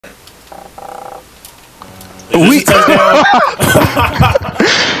We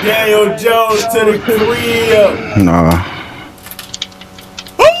Daniel Jones to the crib. Nah.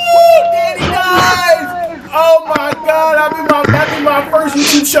 Danny Dimes! Oh my God! That'd be my first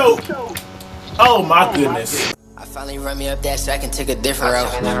YouTube show. Oh my goodness. I finally run me up that so I can take a different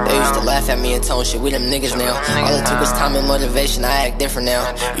route. They used to laugh at me and tone shit, we them niggas now. All it took was time and motivation, I act different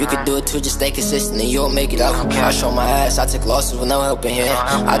now. You could do it too, just stay consistent and you'll make it out. I show my ass, I took losses with no help in hand.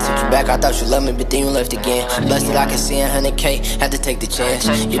 I took you back, I thought you loved me, but then you left again. Blessed that I can see 100K, had to take the chance.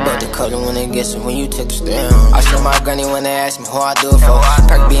 You both the color when it gets it, when you took the stand. I show my gunny when they ask me who I do it for.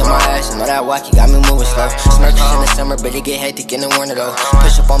 Perk be in my ass, you know that wacky got me moving slow. Smirks in the summer, but it get hectic in the winter though.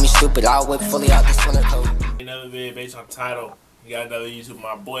 Push up on me stupid, I'll whip fully out this winter coat. Another video based on title. You got another YouTube,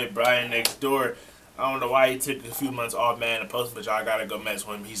 my boy Bralen next door. I don't know why he took a few months off, man, to post, but y'all gotta go mess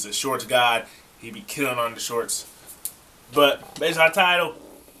with him. He's a shorts god. He be killing on the shorts. But based on title,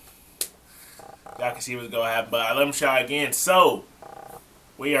 y'all can see what's gonna happen. But I let him shout again. So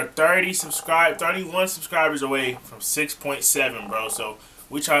we are 31 subscribers away from 6.7, bro. So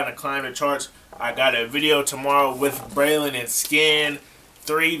we trying to climb the charts. I got a video tomorrow with Bralen and Scan.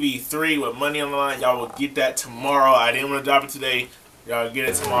 3v3 with money on the line. Y'all will get that tomorrow. I didn't want to drop it today. Y'all get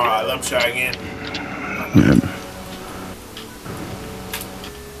it tomorrow. I love try again. Yeah.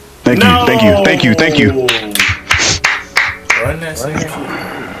 Thank you. Run that same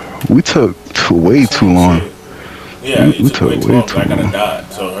shit. We took way too long. Yeah, we took way too long. I gotta die.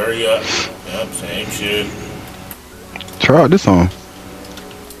 So hurry up. Yep, same shit. Try out this song.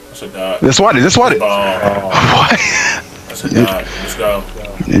 That's a dot. That's what it. What? That's a dot. Let's go.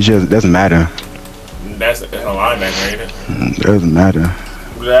 It just doesn't matter. That's a linebacker, ain't it? It doesn't matter.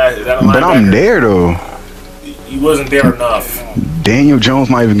 Is that a linebacker? But I'm there though. He wasn't there enough. Daniel Jones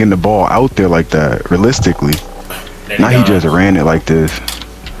not even getting the ball out there like that, realistically. Now he just ran it like this.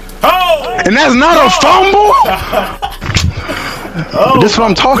 Oh! And that's not a fumble? Oh, this is what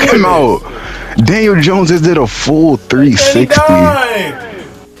I'm talking about. Daniel Jones just did a full 360.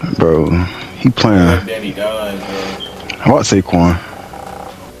 Bro, he playing. Danny Dimes, bro. Watch Saquon.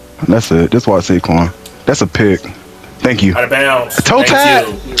 That's it. Just watch Saquon. That's a pick. Thank you. Out of bounds. Toe tap.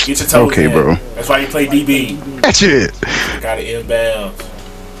 Get your toes okay, in. bro. That's why you play DB. That's it. Got it inbound.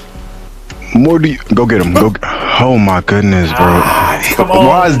 More do you go get him? Go. Oh my goodness, bro. Come on.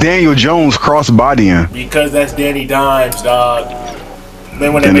 Why is Daniel Jones cross bodying? Because that's Danny Dimes, dog.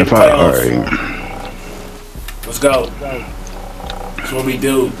 Then when they make the playoffs. Right. Let's go. That's what we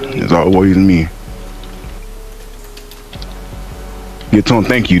do. It's always me. Get to him.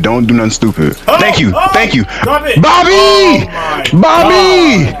 Thank you. Don't do nothing stupid. Oh, thank you. Thank you. Bobby! Oh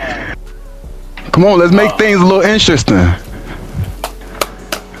Bobby! Come on, let's make things a little interesting.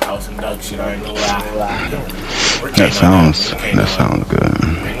 Some duck shit, I ain't gonna lie. That sounds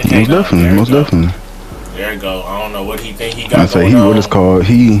good. Most definitely. There you go. I don't know what he think he got. I say he what it's called.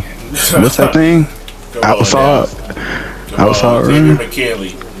 What's that thing? Outside Xavier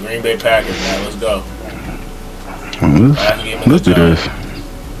McKinley, Green Bay Packers. Man, let's go. Let's do this.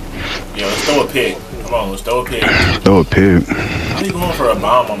 Yeah, let's throw a pick. Come on, let's throw a pick. Throw a pick. How you going for a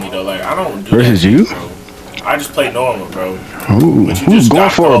bomb on me though? Like I don't do versus that, you. Bro. I just play normal, bro. Ooh, who's going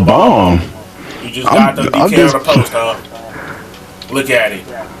for a bomb? You just got the DK on the post, huh? Look at it.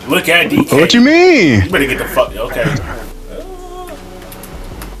 Look at DK. What you mean? You better get the fuck. Okay.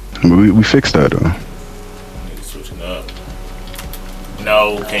 We fixed that though. Nigga switching up.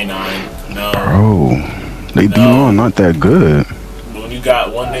 No, K9. No. Bro. They D-line not that good. When you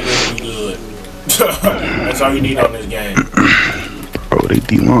got one nigga, you good. That's all you need on this game. Bro, they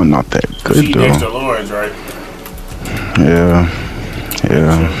D-line not that good though. Dexter Lawrence, right? Yeah.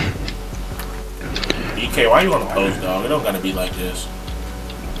 DK, why you on the post, dog? It don't gotta be like this.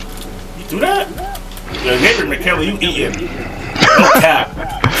 You do that? Yeah, Xavier McKinley, you eating. No cap.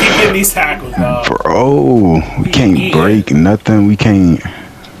 Keep getting these tackles, dog. Bro, we can't break nothing. We can't.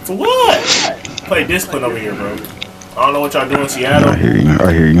 For what? Play discipline over here, bro. I don't know what y'all doing in Seattle. I hear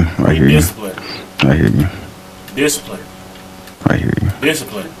you. Discipline. I hear you. Discipline. I hear you.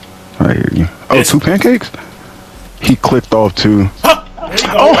 Discipline. I hear you. Oh, discipline. 2 pancakes? He clicked off too. Huh, there you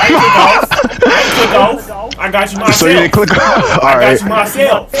go. Oh. I click off. I got you myself. So you didn't click off? All right. I got you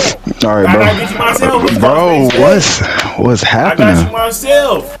myself. All right, bro. I gotta get you myself. Bro, what's happening? I got you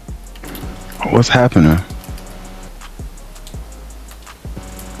myself. What's happening?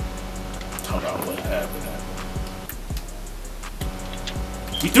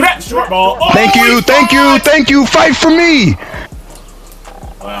 You threw that short ball. Oh, Thank you. Fight for me.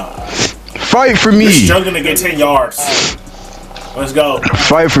 Wow. Fight for me. You're struggling to get 10 yards. Let's go.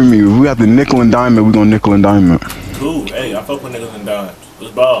 Fight for me. If we have to nickel and dime it, we're gonna nickel and dime it. Cool. Hey, I fuck with nickels and dimes.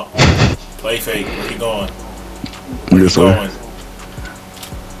 Let's ball. Play fake. Where he going? Where This he way. going?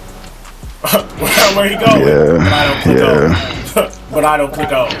 Where he going? Yeah. But I don't click Yeah. on. But I don't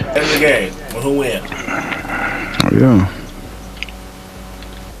click on. End of the game. Well, who win? Yeah.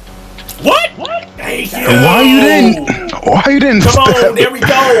 What? Thank you. Why you didn't? Why you didn't? Come on, there we go.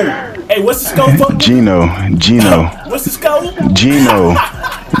 Hey, what's the scope for? Gino. What's the scope? Gino.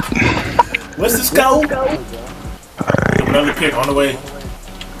 What's the scope? Another pick on the way.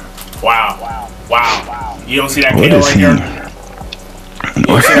 Wow. Wow. You don't see that KO right here? You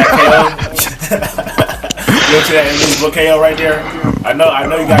don't see that KO? You don't see that invisible KO right there? I know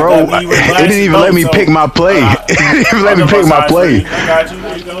you got Bro, that. it didn't even let me pick my play. It didn't even let me pick my play. I got you.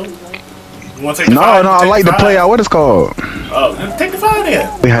 There you go. You want to take the No, five? I like to play out what it's called. Oh, take the 5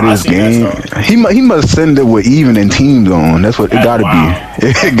 then. We had this game. He must send it with even and teams on. That's what it gotta be.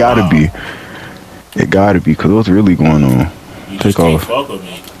 It gotta be. It gotta be, cause what's really going on? Take off. Fuck with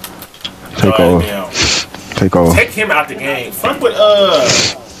me. Take off. Take off. Take him out the game. Fuck with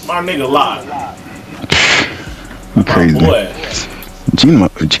my nigga Lot. You crazy. Boy.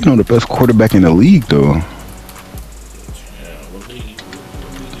 Gino the best quarterback in the league though. Yeah, what league?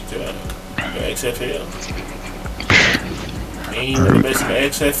 The XFL. He ain't the best in the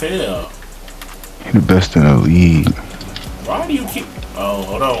XFL. He the best in the league. Why do you keep? Oh,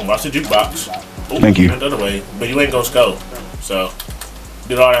 hold on. Watch the jukebox. Ooh, Thank you. The other way, but you ain't gonna score. So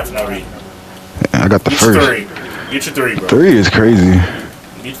did all that for no reason. I got the Get first. your 3. Get your 3, bro. 3 is crazy.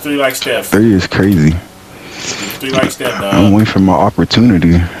 Get your 3 like Steph. 3 is crazy. Get your 3 like Steph, dog. I'm waiting for my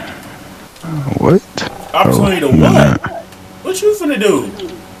opportunity. What? Opportunity to what? What you finna do?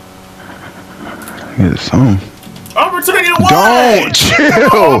 Get some. Opportunity to what? Don't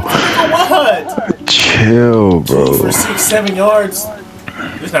chill. What? Chill, bro. For 6-7 yards.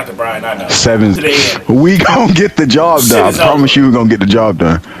 It's not the Brian I know. 7. To the end. We gonna get the job done. I promise you, we're gonna get the job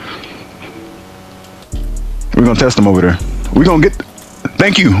done. We're gonna test them over there. We're gonna get.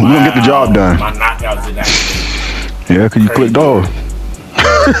 Thank you. We're gonna get the job done. My knockouts did that. Yeah, cause you clicked off.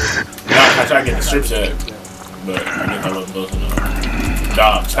 I try to get the strip set, but I guess I wasn't close enough.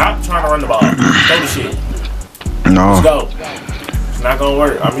 Dog, stop trying to run the ball. Throw the shit. No. Let's go. It's not gonna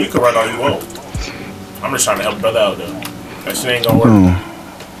work. I mean, you can run all you want. I'm just trying to help the brother out though. That shit ain't gonna work.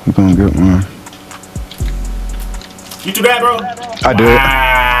 We're gonna get one. You do that, bro? I did.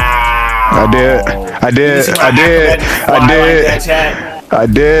 Wow. I did. I did. I did. I did. I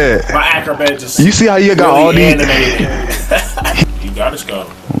did. My acrobat just. You see how you got all these? You gotta score.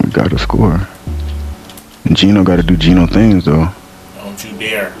 We gotta score. Gino gotta do Gino things though. Don't you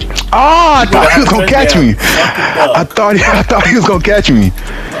dare. Oh, I thought he was gonna catch me. I thought he was gonna catch me.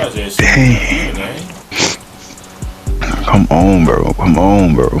 Dang. Come on, bro. Come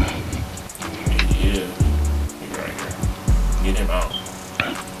on, bro. Yeah. Right here. Get him out.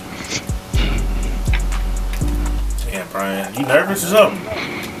 Damn, Brian. You nervous or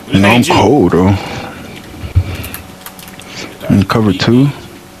something? No, I'm cold, though. Cover 2.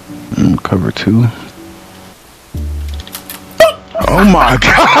 Cover 2. Oh my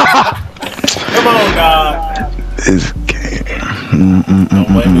god! Come on, dog. It's game. Don't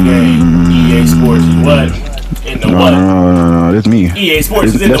blame the game. EA Sports is what? In the what? No, that's me. EA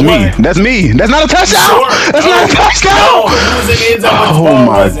Sports is in that's the me. what? That's me. That's not a touchdown. Sure. That's not a touchdown. No, he was in the end zone with the Oh ball,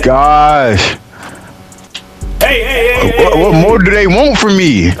 my wasn't it? gosh. What more do they want from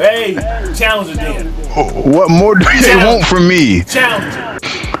me? Hey, challenge it then. What more do they want from me? Challenge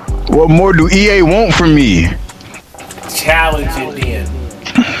it. What more do EA want from me? Challenge it then.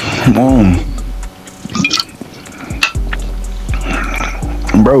 Come on.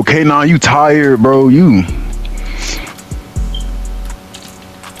 Bro, K9, you tired, bro. You.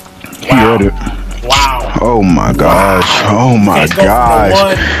 Wow. Read it. Wow. Oh my gosh. Oh my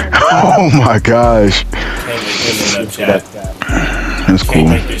gosh. Oh my gosh. Can't make this up, chat. It's cool. Can't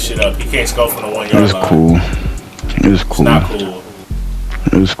make this shit up. He can't score from the 1 yard It's line. cool. It's cool. It's not cool.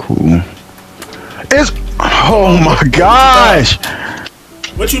 It's cool. It's. Oh my gosh.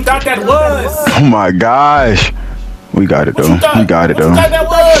 What you thought that was? Oh my gosh. We got it though. We got it though. What you thought that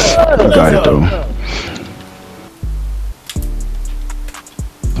was? We got it though.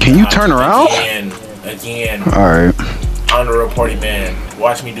 Can you turn around? Again. Alright. On the reporting man.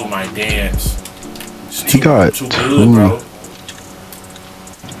 Watch me do my dance. He got too 2. good, bro.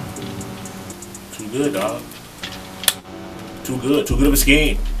 Too good, dog. Too good. Too good of a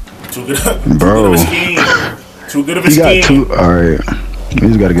scheme. Too good. Too Bro. good of a scheme. Too good of a He scheme. got 2. Alright. We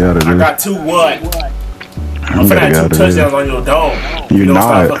just gotta get out of there. I got 2 what? I'm finna have 2 touchdowns on your dome. You're don't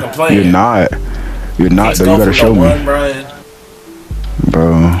not. stop fucking playing. You're not. You're not though. You gotta show me. One, Brian.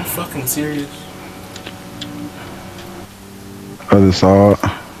 Bro. Fucking serious. Other side.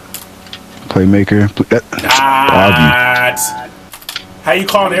 Playmaker. How you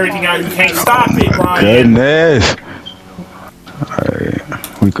calling everything out? You can't stop it, Brian. Goodness.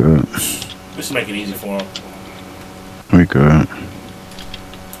 Alright, we good. Just make it easy for him. We good.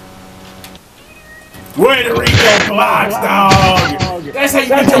 Way to read your blocks, dog. That's how you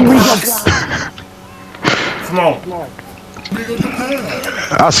get your blocks. Come on.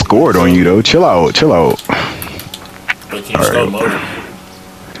 I scored on you though. Chill out. Chill out. But can you slow motor?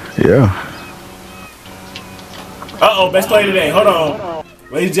 Yeah. Uh-oh, best play today. Hold on.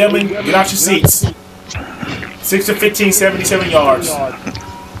 Ladies and gentlemen, get out your seats. 6 to 15, 77 yards.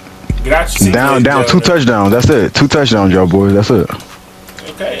 Get out your seats. Down. 2 touchdowns. That's it. 2 touchdowns, y'all boys. That's it.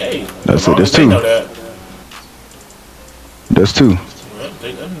 Okay, hey. That's it. That's 2. That's 2. Well,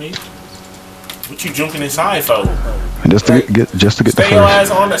 what you jumping inside for? Just to get the first. Just to get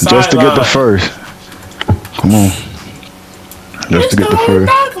the first. Come on. Just to get the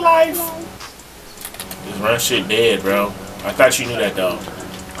first. This run shit dead, bro. I thought you knew that though.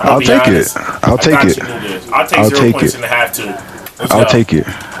 I'll take it. I'll take it. I'll take 0 points and a half too. I'll take it.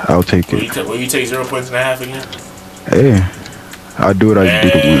 I'll take it. Will you take 0 points and a half again? Hey, I'll do it. I do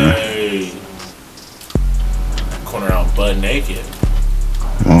it, man. Corner out butt naked.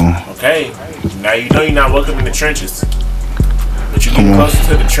 Oh. Okay. Now you know you're not welcome in the trenches. But you get closer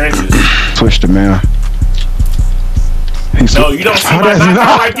to the trenches. Switch the man. No, you don't see my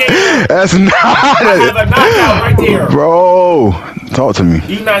knockout right there. That's not. I have a knockout right there. Bro, talk to me.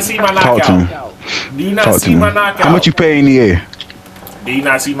 Do you not see my knockout? Talk to me. Do you not see my knockout? How much you pay in the air? Do you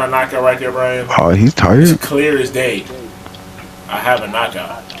not see my knockout right there, Brian? Oh, he's tired. It's clear as day. I have a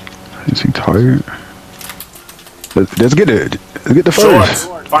knockout. Is he tired? Let's get it. Let's get the first.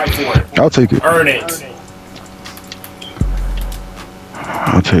 Shorts. Fight for it. I'll take it. Earn it.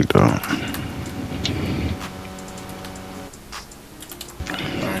 I'll take that.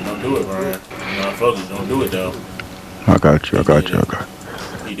 Alright, don't do it, Brian. You're not focused. Don't do it, though. I got you.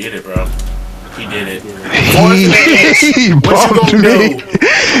 He did it, bro. He did it. He bumped me.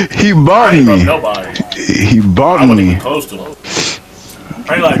 He bumped me. Nobody. He bumped I wasn't me. even close to him.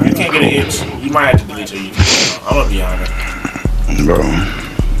 I ain't like, you can't get an inch. You might have to delete your YouTube. I'm gonna be honest. Bro.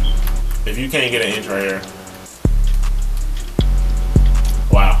 If you can't get an inch right here.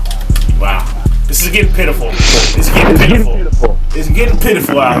 Wow. This is getting pitiful. It's getting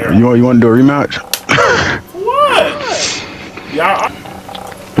pitiful out here. You want to do a rematch? What? Yeah.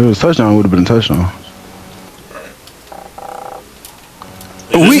 If it was a touchdown, it would have been a touchdown.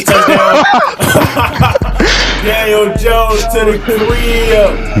 Touchdown. Daniel Jones to the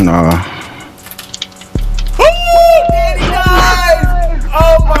crib. Nah. Danny died.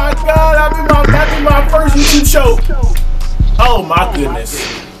 Oh my God! That'd be my first YouTube show. Oh my goodness.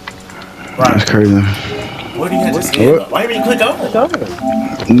 Right. That's crazy. What do you have to say? Why you ain't click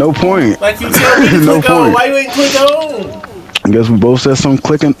on? No point. Like you tell me to click on. Why you ain't click on? I guess we both said some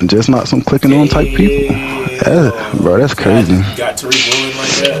clicking, just not some clicking on type people. Yeah, bro, that's crazy. Got Tariq Woolen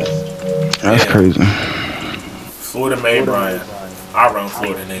like that. That's crazy. Florida made Brian. I run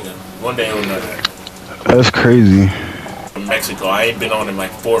Florida, nigga. One day or another. That's crazy. From Mexico, I ain't been on in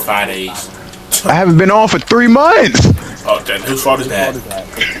like 4 or 5 days. I haven't been on for 3 months. Oh, then whose fault is that?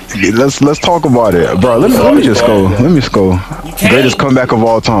 Let's talk about it, bro. Let me just go. Let me just go. Greatest comeback of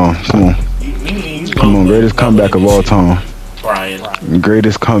all time. Come on. Come on, greatest comeback of all time. Brian.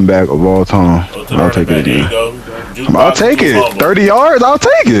 Greatest comeback of all time. I'll take it again. I'll take it. 30 yards, I'll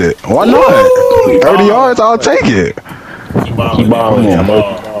take it. Why not? 30 yards, I'll take it.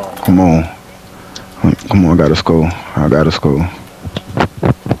 Come on. Come on, I gotta score.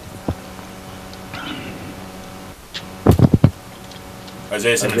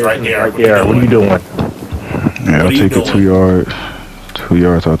 Isaiah Simmons right there. What are you doing? Yeah, I'll take it 2 yards. 2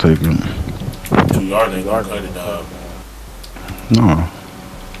 yards, I'll take it. 2 yards ain't gonna cut it, dog. No.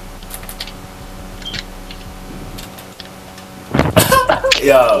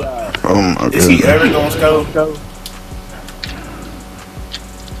 Yo. Oh my God. Is he ever gonna score?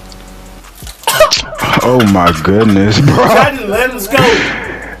 Oh my goodness, bro. Should I just let him score?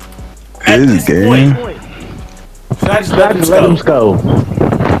 This game. Should I just let him score?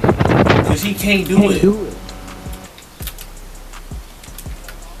 Because he can't do it.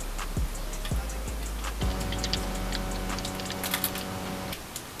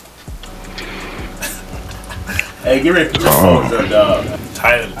 Hey, get ready for the phones up, dog.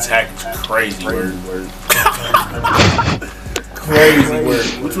 Titan attack is crazy word. Crazy word.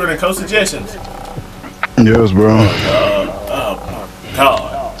 Which were the co-suggestions? Yes, bro. Oh,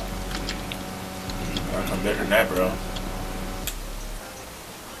 God. I'm better than that, bro.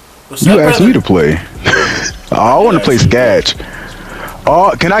 What's You up, asked brother? me to play. I want to play Sketch.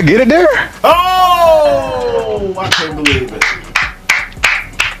 Oh, can I get it there? Oh, I can't believe it.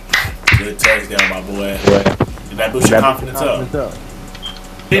 Good touchdown, my boy. Did that boost your confidence up?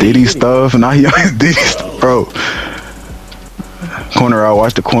 Diddy stuff, and now he Diddy stuff, bro. Corner out,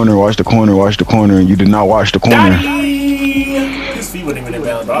 watch the corner, watch the corner, watch the corner, and you did not watch the corner. His feet wasn't even in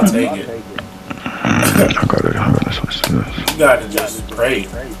bounds, but I'll take it. I gotta switch to this. You gotta just pray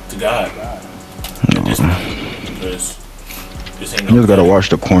to God at this point, because this ain't no. You just gotta watch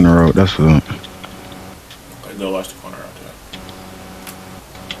the corner out. That's what. Okay, go watch the corner out there.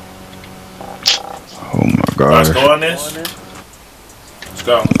 Oh my gosh. Let's go on this. Let's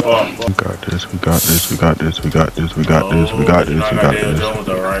go. We got this. We got this. We got this. We got this. We got this. We got this. We got this. Jones,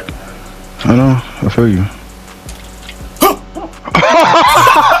 all right. I know. I feel you.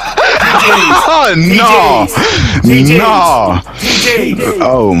 No.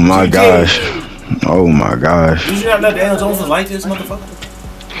 Oh my gosh. Oh my gosh. Did you not know Daniel Jones was like this, motherfucker?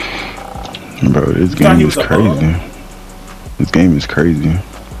 Bro, this game is crazy. This game is crazy.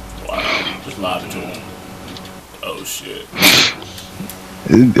 Wow. Just lob it to him. Oh shit.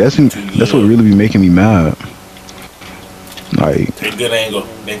 That's what really be making me mad. Like, take a good angle,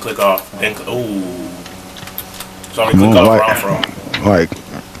 then click off. Then ooh. So I'm gonna click off where I'm from. Like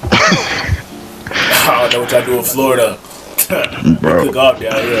I don't know what y'all do in Florida. Bro. Click off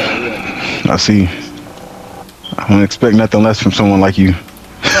down here. I see. I don't expect nothing less from someone like you.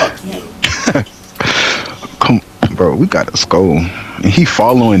 Fuck you. Come, bro, we got a skull. And he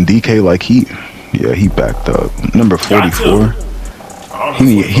following DK like he backed up. Number 44.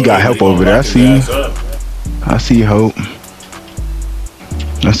 He got help over there. I see. I see hope.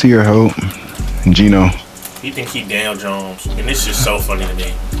 I see your hope. Gino. He think he Daniel Jones, and it's just so funny to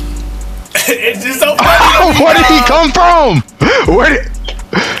me. It's just so funny. Where did he come from? Where did?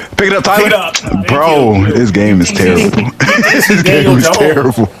 Pick it up, Tyler. Bro, this game is terrible. This game is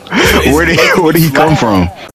terrible. Where did he come from?